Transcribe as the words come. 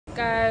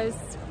Guys,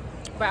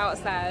 we're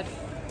outside.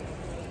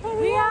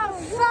 We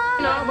outside.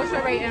 No, what's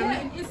your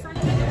rating?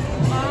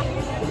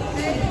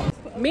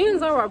 Me and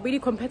Zara are really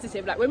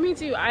competitive. Like when we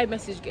do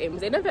iMessage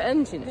games, they never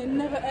end, you know. They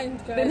never end,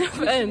 guys. They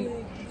never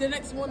end. The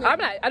next morning. I'm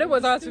like, I don't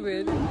want Zara to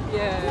win.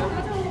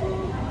 Yeah.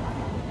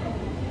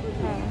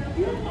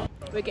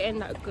 We're getting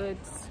that good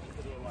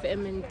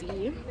vitamin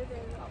D.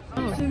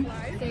 Oh.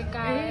 Okay,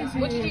 guys,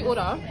 what did you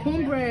order?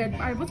 Cornbread.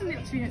 I wasn't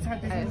actually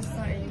excited this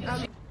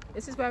starting.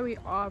 This is where we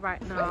are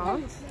right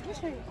now.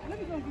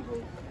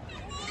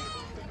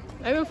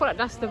 I even feel like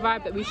that's the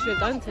vibe that we should have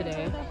done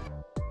today.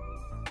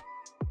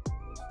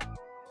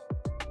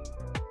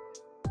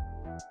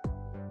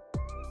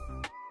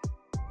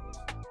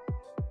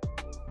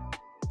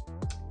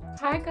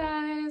 Hi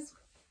guys,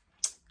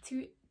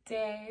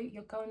 today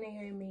your girl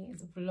Naomi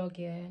is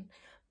vlogging.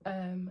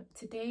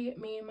 Today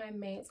me and my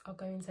mates are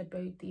going to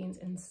Bodean'S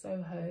in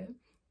Soho.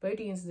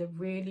 Bodean'S is a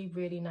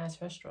really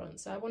nice restaurant,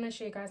 so I want to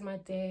show you guys my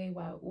day,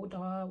 what I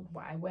order,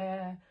 what I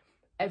wear,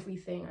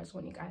 everything. I just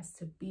want you guys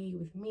to be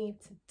with me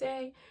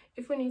today.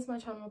 If you're new to my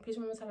channel, please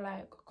remember to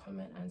like,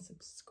 comment and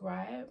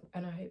subscribe,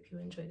 and I hope you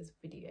enjoy this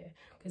video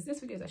because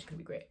this video is actually gonna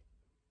be great.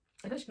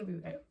 It's actually gonna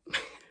be great.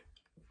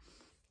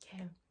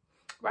 Yeah.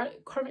 Right,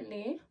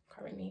 currently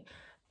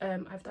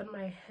I've done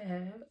my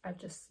hair. I've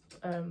just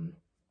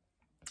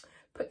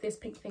put this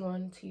pink thing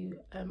on to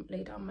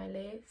lay down my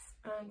lace,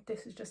 and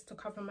this is just to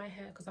cover my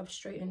hair because I've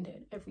straightened it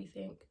and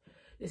everything.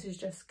 This is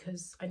just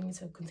because I need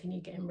to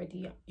continue getting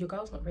ready. Your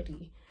girl's not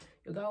ready.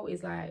 Your girl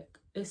is like,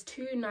 it's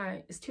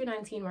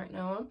 2:19 right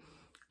now,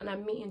 and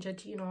I'm meeting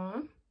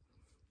Georgina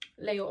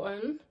later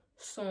on,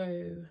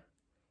 so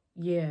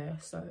yeah,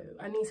 so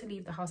I need to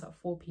leave the house at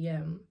 4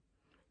 p.m.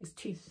 It's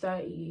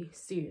 2:30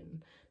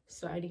 soon,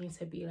 so I need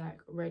to be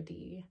like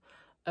ready.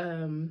 Today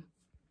I'm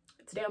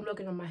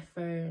vlogging on my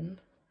phone,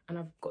 and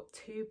I've got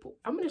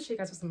I'm gonna show you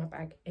guys what's in my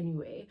bag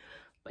anyway.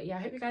 But yeah,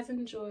 I hope you guys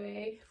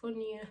enjoy. If you're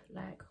new,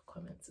 like,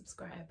 comment,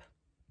 subscribe.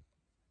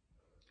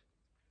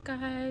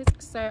 Guys,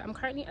 so I'm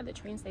currently at the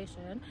train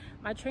station.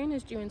 My train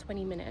is due in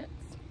 20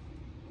 minutes.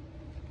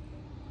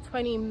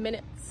 20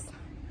 minutes.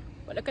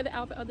 But look at the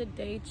outfit of the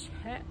day.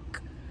 Check.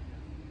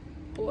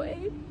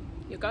 Boy,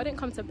 your girl didn't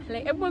come to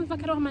play. Everyone's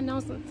looking at all my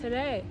nails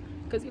today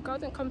because your girl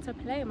didn't come to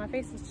play. My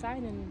face is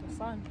shining in the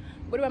sun.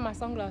 I'm gonna wear my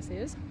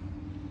sunglasses.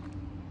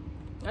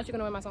 I'm actually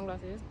gonna wear my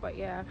sunglasses, but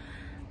yeah,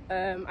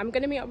 I'm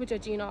gonna meet up with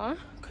Georgina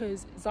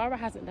because Zara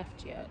hasn't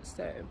left yet,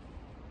 so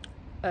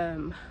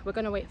we're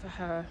gonna wait for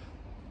her.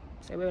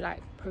 So we're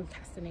like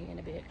procrastinating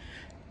a bit.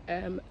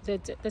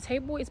 The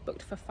table is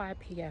booked for 5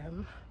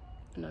 p.m.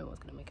 No one's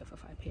gonna make it for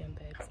 5 p.m.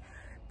 babes,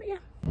 but yeah.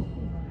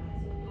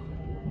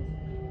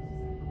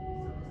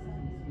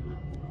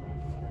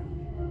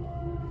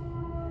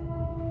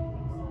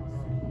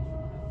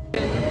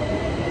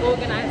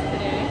 Organized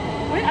today.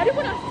 Wait, I didn't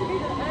want us to be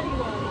the early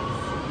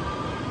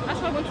ones. That's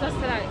why I wanted us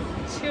to like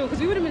chill, because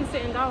we would have been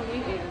sitting down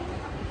eating.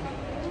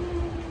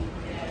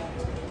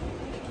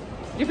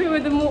 Do you think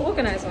we're the more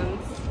organized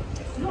ones?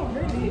 Not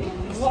really.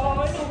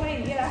 Well, in a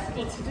way, yeah,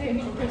 that's for today.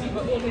 We got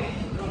all day.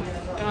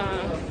 I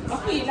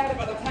thought you lied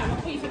about the time. I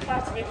thought you said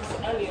 5 to make us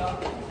earlier.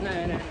 No.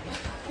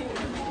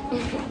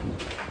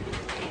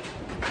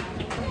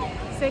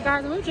 So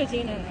guys, I'm with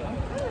Georgina now.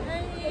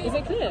 Is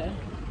it clear?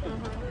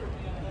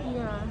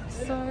 Yeah,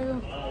 so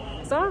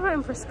Zara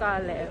voting for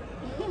Scarlett.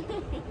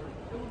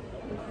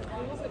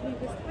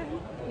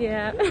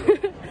 Yeah.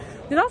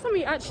 the last time I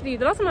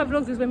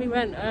vlogged was when we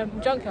went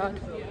Junkyard.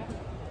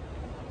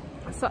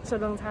 Such a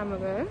long time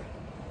ago,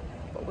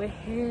 but we're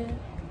here.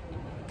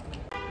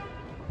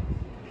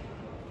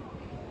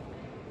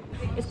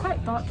 It's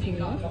quite dark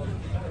here,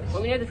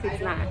 but we know the food's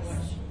nice.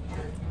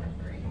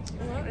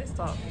 It's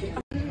dark.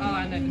 Oh,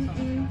 I know this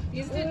one.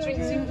 These are the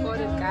drinks we've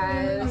ordered,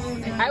 guys.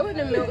 I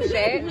ordered a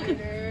milkshake,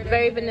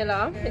 very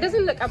vanilla. It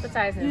doesn't look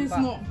appetizing. It's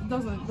not,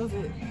 does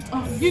it?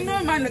 Oh, you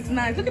know mine looks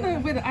nice. Look at the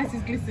way the ice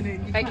is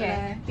glistening.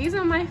 Okay, these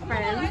are my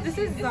friends. This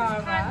is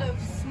Zara. Kind of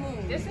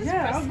smooth. This is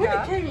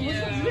Fresca.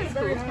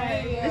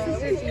 This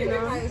is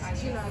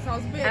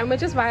Georgina. And we're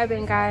just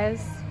vibing,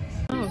 guys.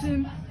 Oh.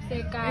 So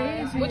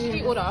guys, what did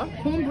you order?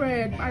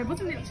 Cornbread. I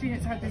wasn't actually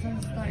excited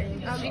this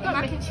starting. She got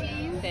mac and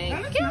cheese.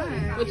 Thank you.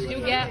 Nice. What did you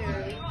get?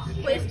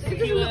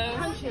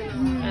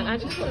 And I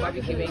just got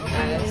barbecue wings.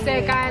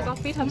 So guys, our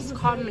food has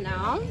come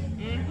now.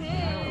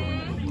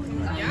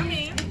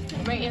 Yummy.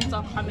 Ratings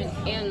are coming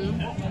in.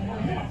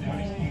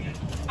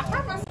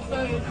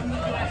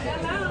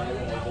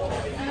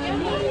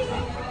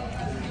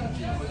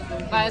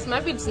 Guys,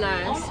 my food's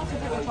nice.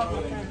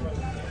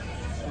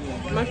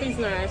 My food's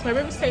nice. My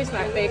ribs taste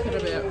like bacon a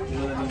bit.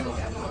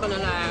 I'm gonna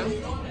lie.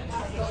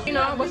 You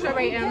know, what's your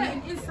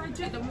rating? 5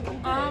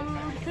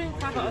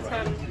 out of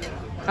 10.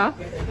 Huh?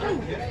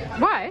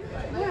 Why?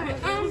 Yeah,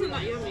 it wasn't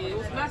that yummy. It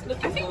was nice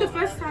looking. I think the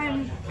first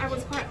time I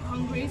was quite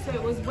hungry, so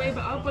it was way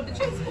better. But the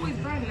chick's always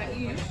brand like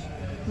you.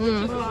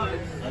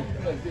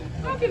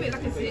 I'll give it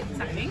like a 6,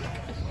 I think.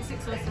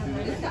 6 or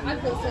 7.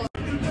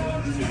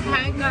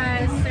 Hi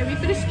guys, so we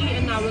finished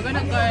eating now. We're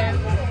gonna go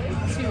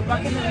to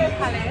Buckingham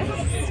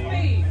Palace.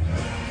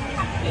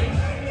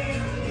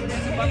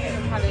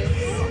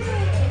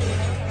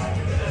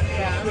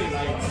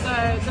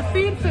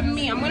 food for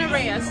me, I'm gonna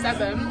rate it a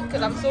 7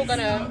 because I'm still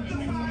gonna.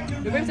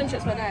 The ribs and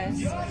chips were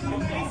nice.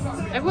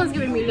 Everyone's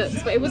giving me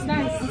looks, but it was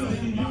nice. It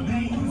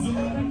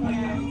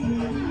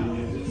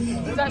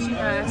was actually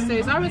nice.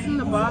 So Zara's in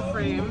the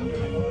bathroom.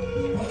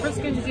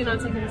 Frisco and Gina are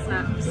taking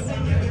snaps.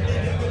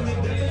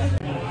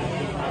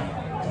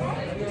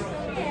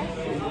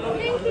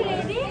 Thank you,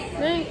 lady.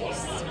 Thanks.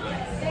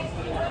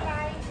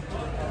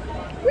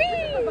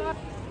 Whee!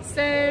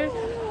 So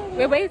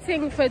we're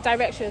waiting for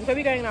directions. Where are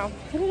we going now?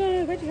 I don't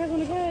know, where do you guys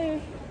want to go?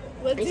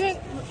 We're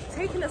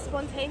taking a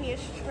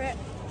spontaneous trip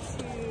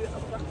to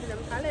Buckingham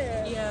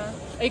Palace. Yeah.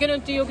 Are you gonna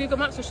do your Google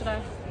Maps or should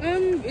I?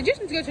 We just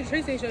need to go to the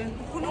train station.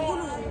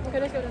 Okay,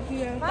 let's go then.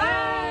 Yeah.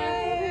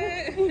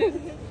 Bye.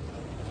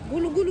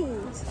 Gulu gulu.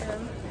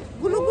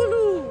 Gulu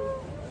gulu.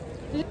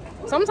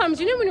 Sometimes,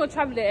 you know when you're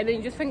traveling and then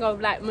you just think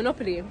of like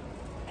Monopoly?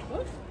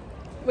 What?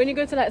 When you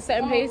go to like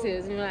certain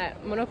places and you're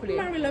like, Monopoly.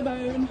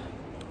 Marylebone.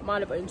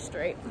 Marylebone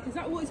straight. Is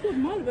that what it's called?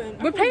 Marylebone?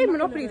 We're playing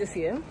Monopoly this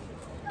year.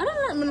 I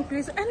don't like Monopoly.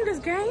 It's an endless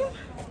game.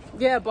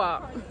 Yeah,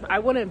 but I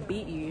want to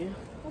beat you.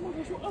 Oh my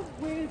gosh, what a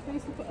weird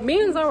Facebook.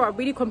 Me and Zara are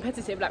really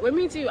competitive. Like when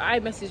we do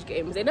iMessage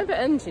games, they never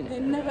end, you know. They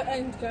never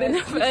end, guys. They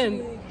never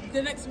end.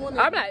 The next morning.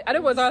 I'm like, I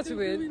don't want Zara to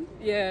win.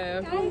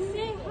 Yeah. Guys,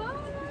 say hi.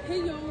 Hey,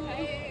 yo.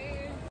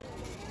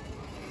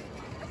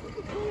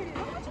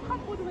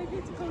 Come all the way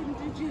here to go and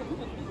do gym.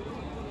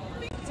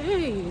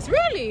 Days,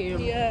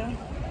 really? Yeah.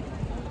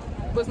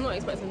 Was not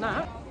expecting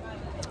that.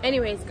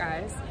 Anyways,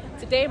 guys,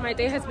 today my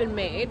day has been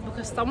made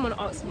because someone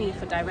asked me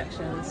for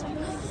directions.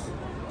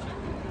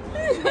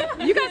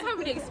 You guys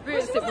haven't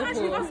experienced it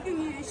Actually before.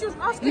 asking you. She was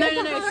asking No,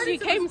 you. no, no. She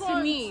came to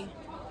me.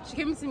 She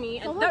came to me,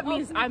 and that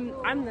means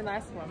I'm the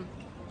nice one.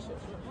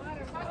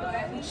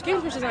 She came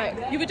to me. She's like,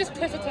 You were just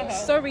closer to her.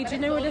 "Sorry, do you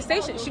know where the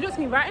station?" She looked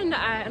me right in the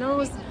eye, and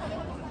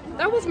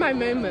that was my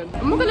moment.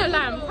 I'm not gonna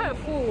lie, I'm quite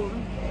full.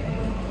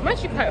 I'm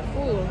actually quite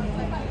full.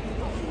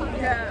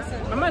 Yeah.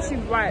 I'm actually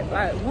right.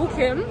 Like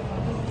walking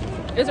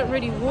isn't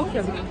really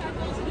walking.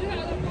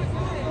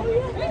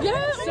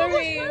 Yeah.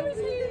 Sorry.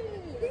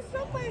 He's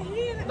somewhere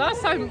here.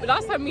 Last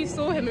time we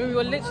saw him, and we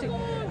were literally.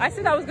 I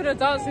said I was gonna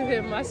dance with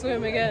him. I saw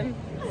him again.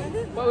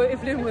 But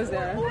if Lynn was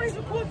there, Always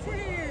record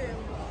him.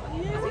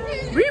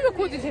 Yeah. we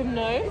recorded him.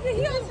 No.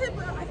 He has him,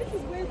 but I think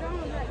he's way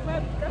down. Like,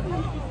 where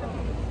definitely.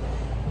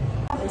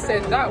 So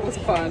that was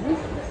fun.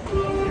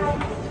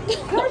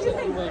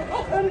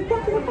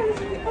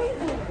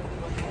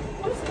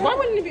 Why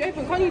wouldn't it be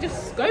open? Can't you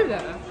just go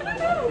there?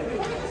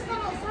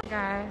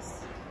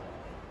 Guys.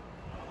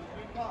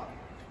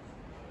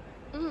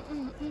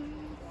 I'm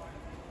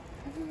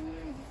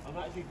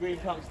actually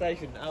Grwm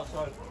Station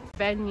outside.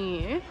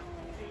 Venue.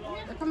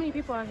 Look how many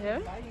people are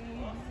here.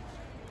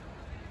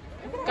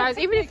 Guys,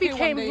 even if we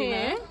came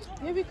here,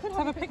 Yeah, we could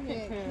have a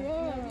picnic here.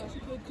 Yeah,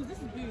 because this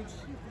is huge.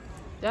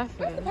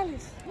 definitely.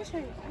 Palace. Let's show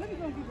you. Let me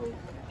go, people.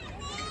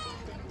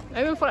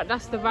 I even feel like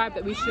that's the vibe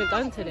that we should have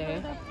done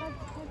today.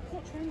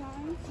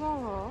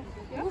 Oh,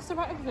 what's the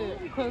right exit?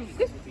 Because it's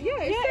this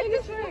way.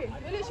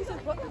 It literally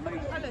says Buckingham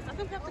Palace. I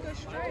think we have to go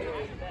straight.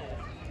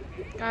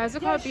 Guys,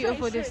 look how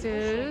beautiful this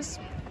is.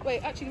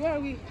 Wait, actually, where are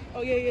we?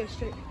 Oh yeah,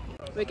 straight.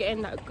 We're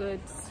getting that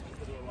good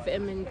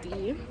vitamin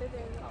D.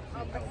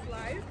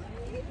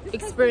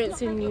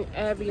 Experiencing new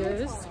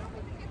areas.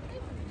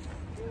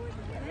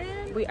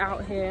 We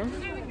out here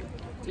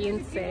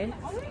being safe.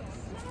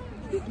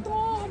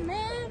 Oh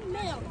man.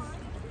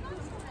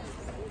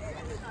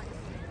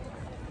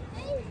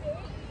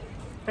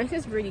 This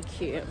is really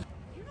cute.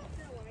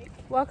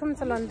 Welcome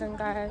to London,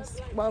 guys.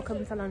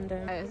 Welcome to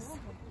London, guys.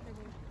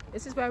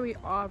 This is where we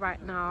are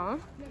right now.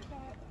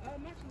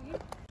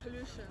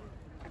 Pollution.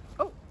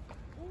 Oh,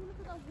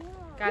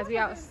 guys, we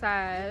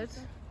outside.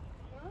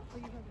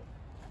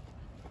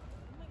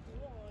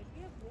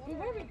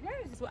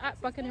 We're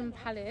at Buckingham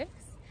Palace,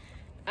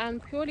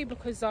 and purely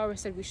because Zara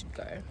said we should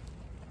go,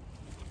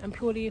 and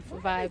purely for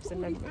vibes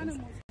and memories.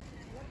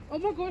 Oh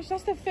my gosh,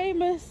 that's the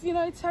famous,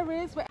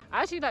 terrace.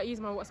 I actually like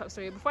using my WhatsApp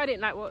story. Before I didn't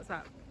like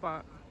WhatsApp,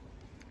 but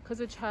because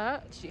of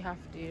church, you have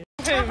to.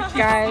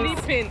 Guys,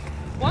 Sleeping.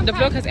 the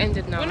vlog has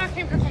ended now. When I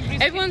came back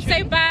from Everyone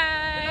say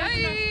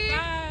bye.